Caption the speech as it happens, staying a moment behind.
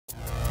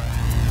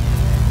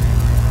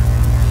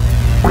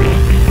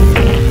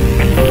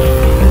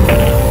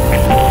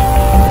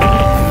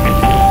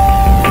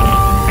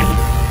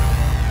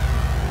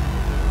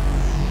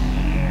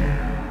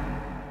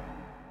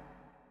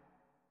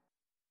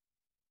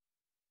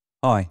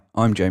Hi,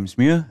 I'm James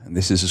Muir, and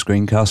this is a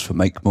screencast for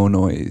Make More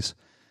Noise.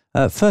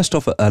 First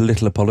off, a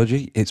little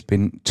apology. It's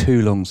been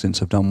too long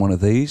since I've done one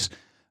of these,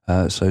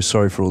 so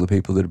sorry for all the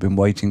people that have been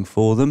waiting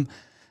for them,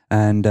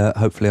 and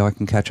hopefully I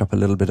can catch up a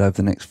little bit over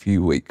the next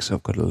few weeks.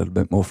 I've got a little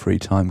bit more free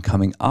time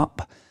coming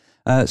up.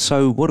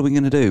 So what are we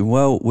going to do?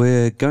 Well,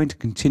 we're going to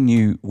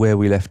continue where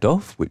we left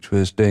off, which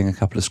was doing a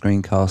couple of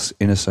screencasts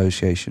in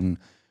association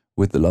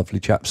with the lovely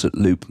chaps at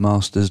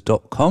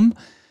Loopmasters.com.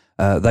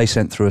 They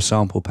sent through a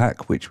sample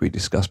pack, which we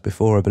discussed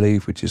before, I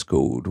believe, which is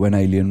called When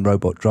Alien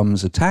Robot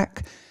Drums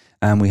Attack.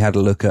 And we had a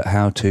look at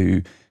how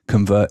to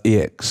convert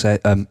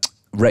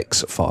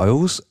REX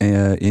files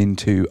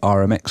into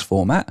RMX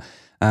format.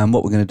 And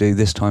what we're going to do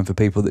this time for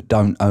people that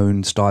don't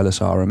own Stylus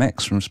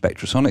RMX from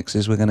Spectrasonics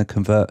is we're going to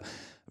convert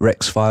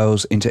REX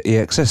files into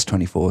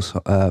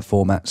EXS24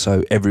 format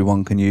so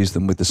everyone can use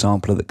them with the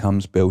sampler that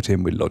comes built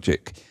in with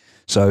Logic.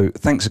 So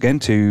thanks again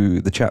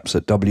to the chaps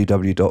at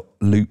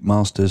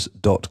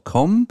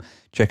www.loopmasters.com.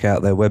 Check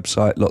out their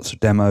website, lots of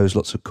demos,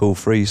 lots of cool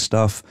free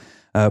stuff.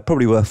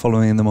 Probably worth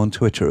following them on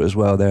Twitter as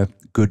well. They're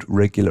good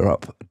regular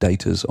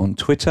updaters on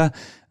Twitter,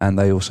 and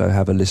they also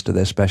have a list of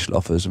their special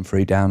offers and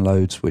free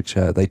downloads, which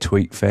they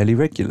tweet fairly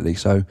regularly.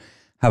 So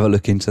have a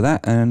look into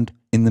that, and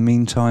in the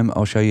meantime,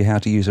 I'll show you how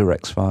to use a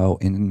REX file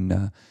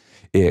in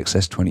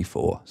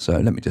EXS24. So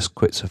let me just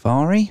quit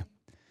Safari.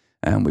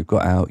 And we've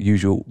got our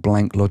usual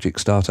blank Logic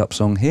startup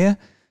song here.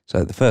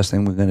 So the first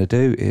thing we're going to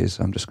do is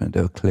I'm just going to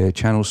do a clear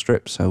channel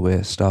strip. So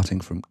we're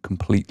starting from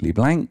completely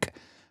blank.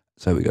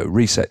 So we go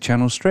reset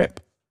channel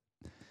strip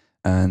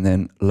and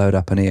then load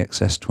up an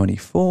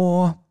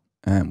EXS24.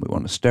 And we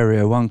want a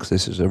stereo one because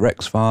this is a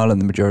REX file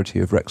and the majority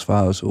of REX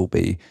files will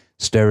be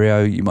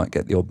stereo. You might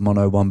get the odd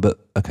mono one, but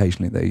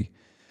occasionally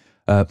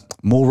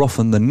more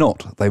often than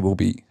not, they will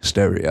be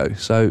stereo.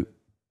 So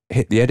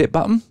hit the edit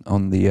button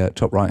on the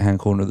top right hand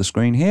corner of the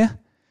screen here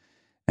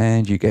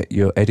and you get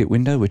your edit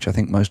window, which I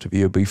think most of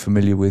you will be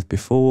familiar with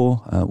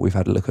before. We've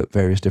had a look at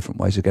various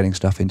different ways of getting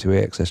stuff into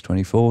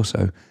EXS24,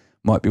 so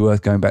might be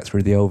worth going back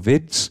through the old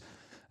vids.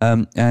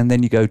 And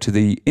then you go to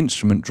the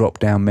instrument drop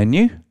down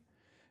menu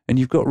and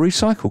you've got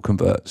recycle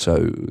convert.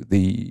 So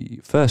the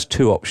first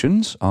two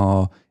options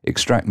are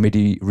extract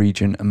MIDI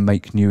region and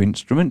make new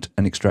instrument,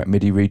 and extract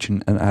MIDI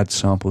region and add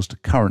samples to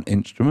current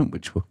instrument,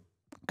 which we'll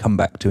come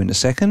back to in a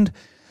second.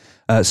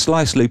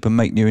 Slice loop and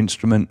make new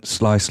instrument,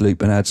 slice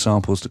loop and add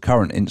samples to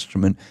current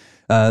instrument.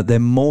 They're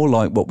more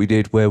like what we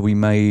did where we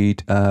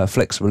made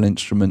flexible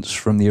instruments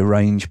from the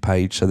arrange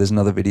page. So there's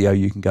another video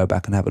you can go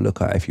back and have a look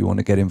at if you want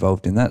to get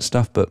involved in that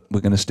stuff, but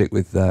we're going to stick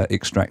with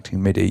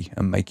extracting MIDI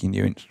and making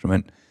new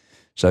instrument.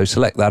 So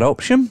select that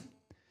option,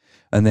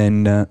 and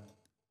then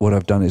what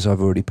I've done is I've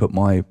already put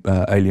my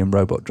Alien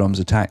Robot Drums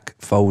Attack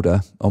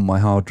folder on my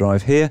hard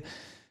drive here.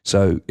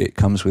 So it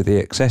comes with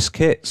EXS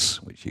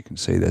kits, which you can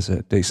see there's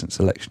a decent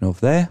selection of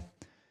there.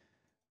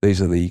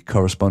 These are the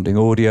corresponding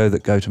audio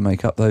that go to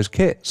make up those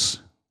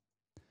kits.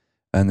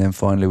 And then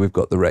finally we've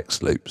got the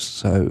REX loops.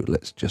 So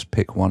let's just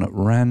pick one at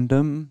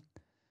random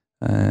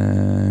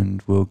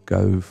and we'll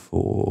go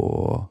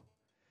for,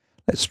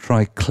 let's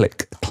try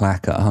click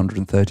clack at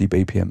 130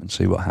 BPM and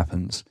see what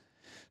happens.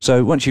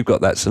 So once you've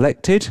got that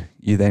selected,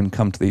 you then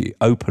come to the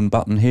open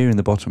button here in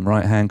the bottom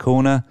right hand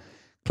corner,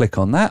 click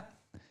on that.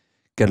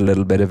 Get a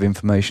little bit of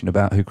information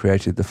about who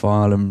created the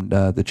file and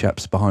the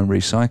chaps behind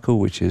Recycle,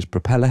 which is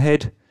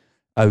Propellerhead.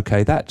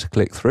 OK that to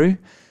click through.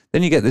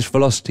 Then you get this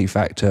velocity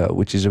factor,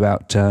 which is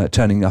about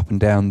turning up and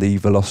down the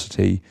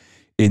velocity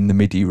in the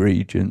MIDI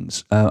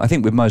regions. I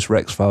think with most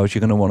REX files, you're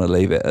going to want to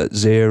leave it at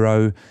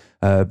 0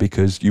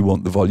 because you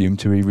want the volume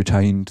to be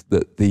retained,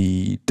 that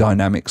the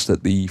dynamics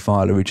that the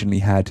file originally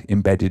had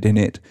embedded in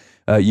it.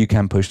 You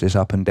can push this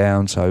up and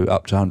down, so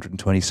up to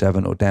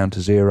 127 or down to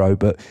 0,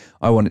 but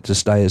I want it to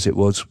stay as it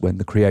was when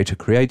the creator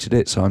created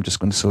it, so I'm just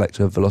going to select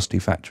a velocity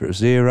factor of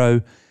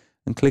 0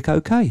 and click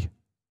OK.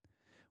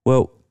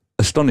 Well,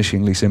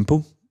 astonishingly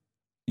simple.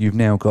 You've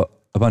now got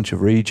a bunch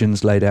of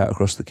regions laid out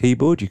across the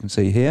keyboard, you can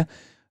see here,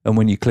 and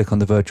when you click on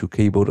the virtual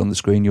keyboard on the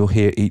screen, you'll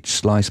hear each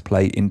slice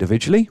play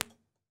individually.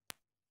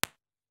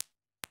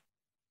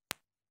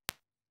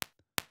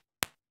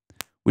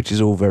 Which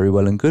is all very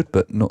well and good,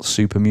 but not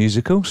super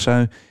musical.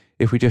 So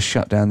if we just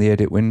shut down the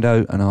edit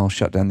window, and I'll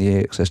shut down the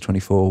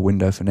EXS24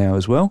 window for now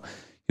as well,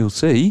 you'll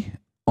see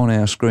on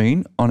our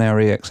screen, on our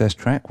EXS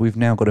track, we've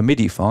now got a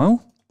MIDI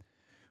file,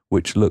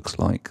 which looks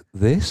like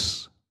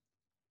this,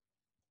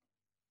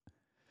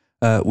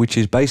 which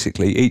is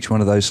basically each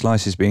one of those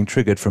slices being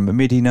triggered from a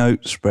MIDI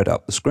note spread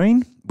up the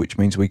screen, which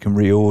means we can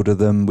reorder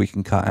them, we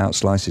can cut out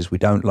slices we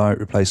don't like,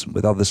 replace them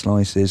with other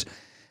slices,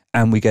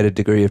 and we get a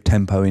degree of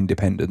tempo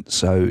independence.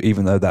 So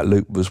even though that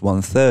loop was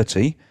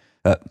 130,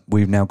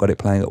 we've now got it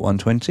playing at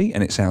 120,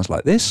 and it sounds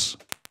like this.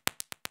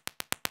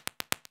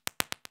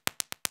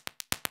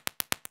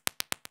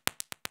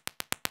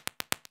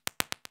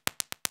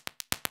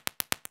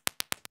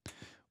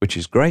 Which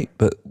is great,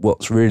 but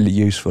what's really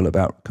useful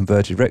about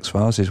converted REX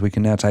files is we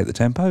can now take the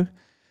tempo,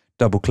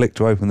 double click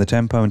to open the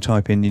tempo and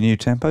type in your new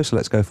tempo. So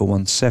let's go for 170. So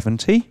let's go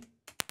for 170.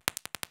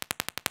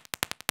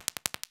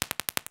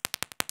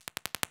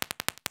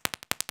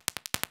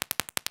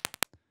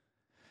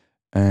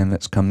 And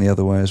let's come the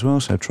other way as well.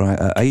 So try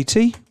at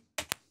 80.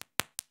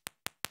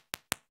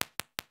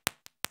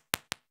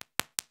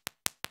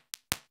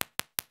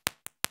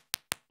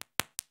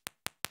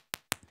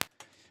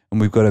 And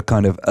we've got a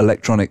kind of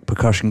electronic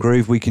percussion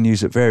groove we can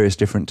use at various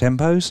different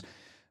tempos.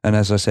 And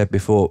as I said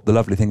before, the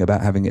lovely thing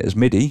about having it as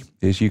MIDI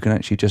is you can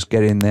actually just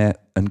get in there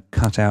and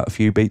cut out a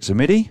few beats of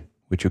MIDI,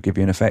 which will give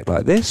you an effect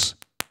like this.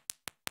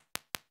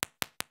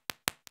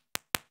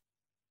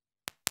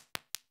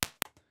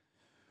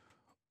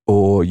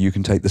 Or you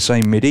can take the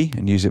same MIDI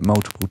and use it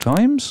multiple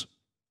times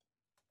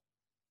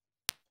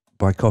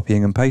by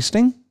copying and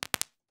pasting.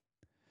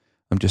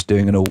 I'm just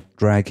doing an alt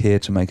drag here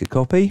to make a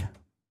copy.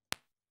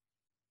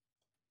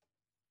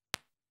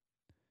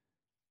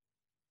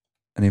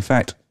 And in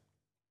fact,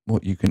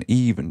 what you can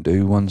even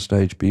do one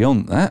stage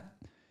beyond that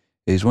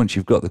is once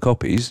you've got the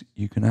copies,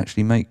 you can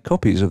actually make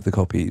copies of the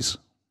copies.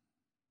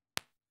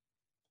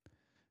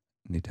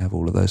 I need to have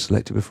all of those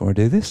selected before I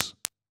do this.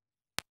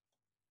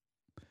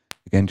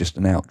 Again, just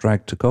an out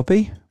drag to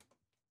copy.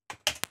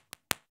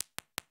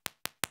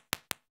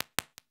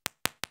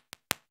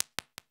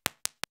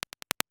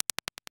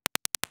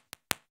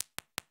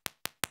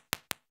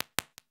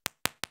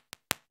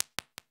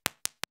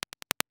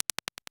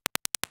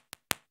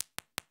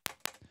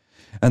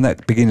 And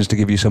that begins to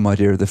give you some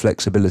idea of the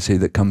flexibility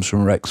that comes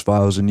from Rex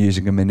files and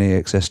using them in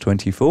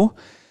EXS24.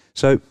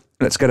 So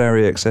let's get our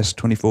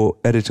EXS24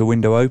 editor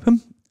window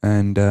open,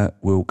 and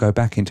we'll go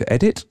back into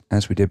Edit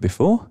as we did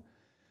before.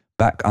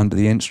 Back under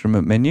the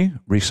Instrument menu,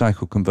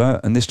 Recycle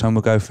Convert, and this time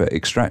we'll go for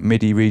Extract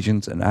MIDI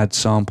regions and add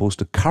samples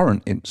to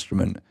current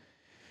instrument,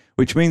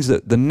 which means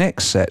that the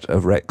next set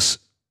of Rex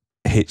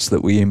hits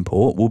that we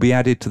import will be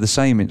added to the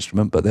same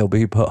instrument, but they'll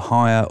be put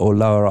higher or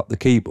lower up the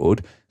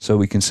keyboard so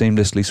we can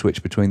seamlessly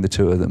switch between the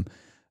two of them.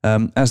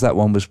 As that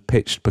one was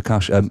pitched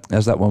percussion,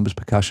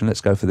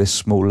 let's go for this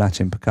small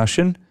Latin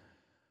percussion.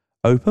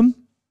 Open.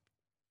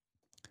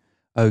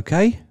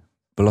 Okay.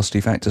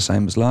 Velocity factor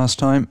same as last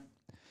time.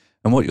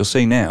 And what you'll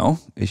see now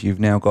is you've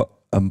now got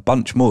a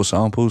bunch more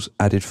samples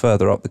added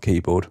further up the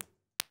keyboard,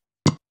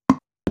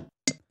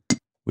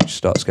 which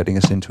starts getting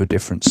us into a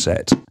different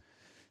set.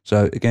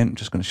 So again, I'm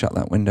just going to shut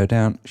that window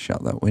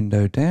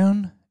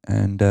down,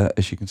 and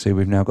as you can see,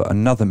 we've now got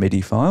another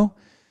MIDI file.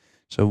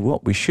 So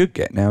what we should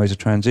get now is a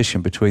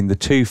transition between the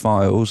two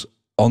files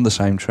on the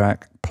same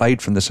track,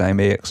 played from the same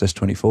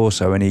EXS24,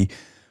 so any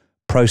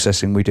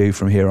processing we do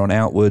from here on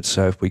outwards,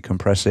 so if we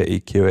compress it,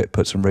 EQ it,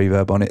 put some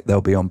reverb on it,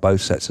 they'll be on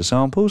both sets of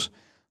samples.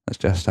 Let's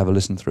just have a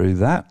listen through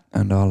that,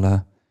 and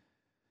I'll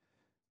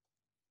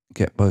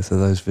get both of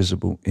those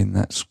visible in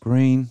that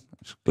screen.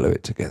 Just glue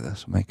it together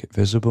so make it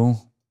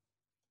visible.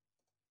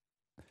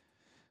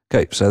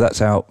 Okay, so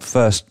that's our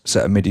first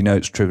set of MIDI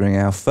notes triggering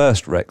our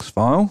first Rex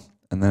file,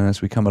 and then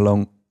as we come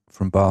along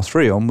from bar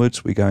 3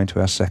 onwards, we go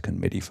into our second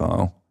MIDI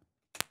file.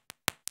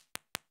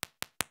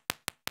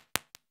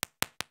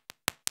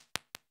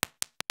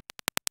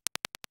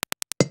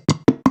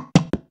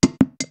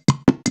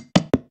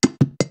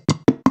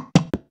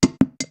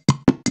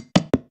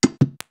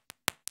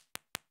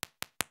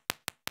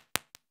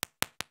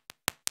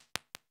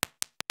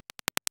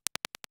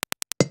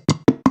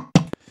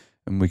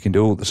 And we can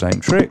do all the same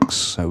tricks,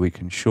 so we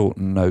can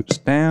shorten notes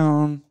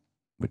down,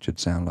 which would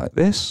sound like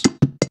this.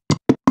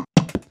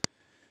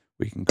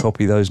 We can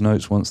copy those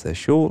notes once they're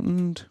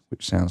shortened,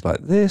 which sounds like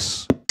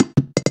this.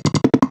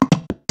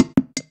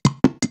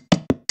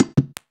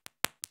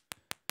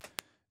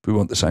 If we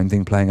want the same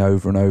thing playing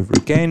over and over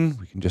again,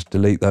 we can just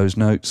delete those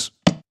notes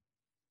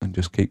and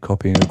just keep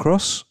copying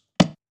across.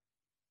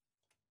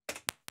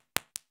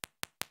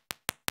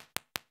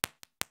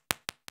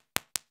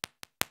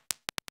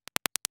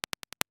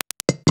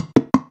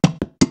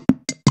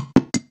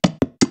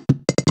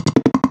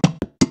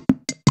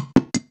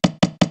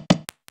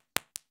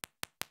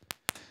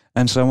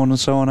 And so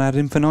on ad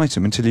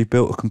infinitum until you've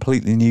built a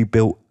completely new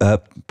built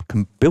a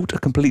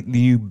completely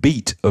new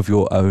beat of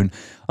your own.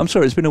 I'm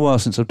sorry, it's been a while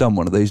since I've done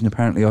one of these, and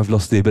apparently I've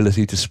lost the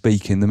ability to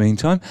speak in the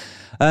meantime.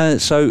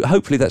 So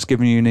hopefully that's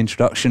given you an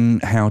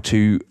introduction how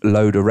to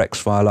load a Rex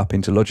file up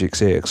into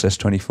Logic's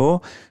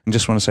EXS24. And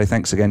just want to say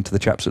thanks again to the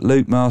chaps at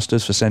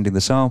Loopmasters for sending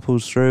the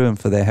samples through and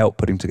for their help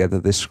putting together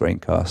this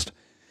screencast.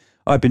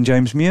 I've been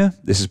James Muir.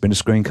 This has been a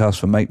screencast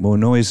for Make More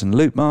Noise and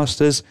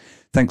Loopmasters.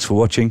 Thanks for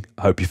watching.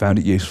 I hope you found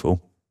it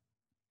useful.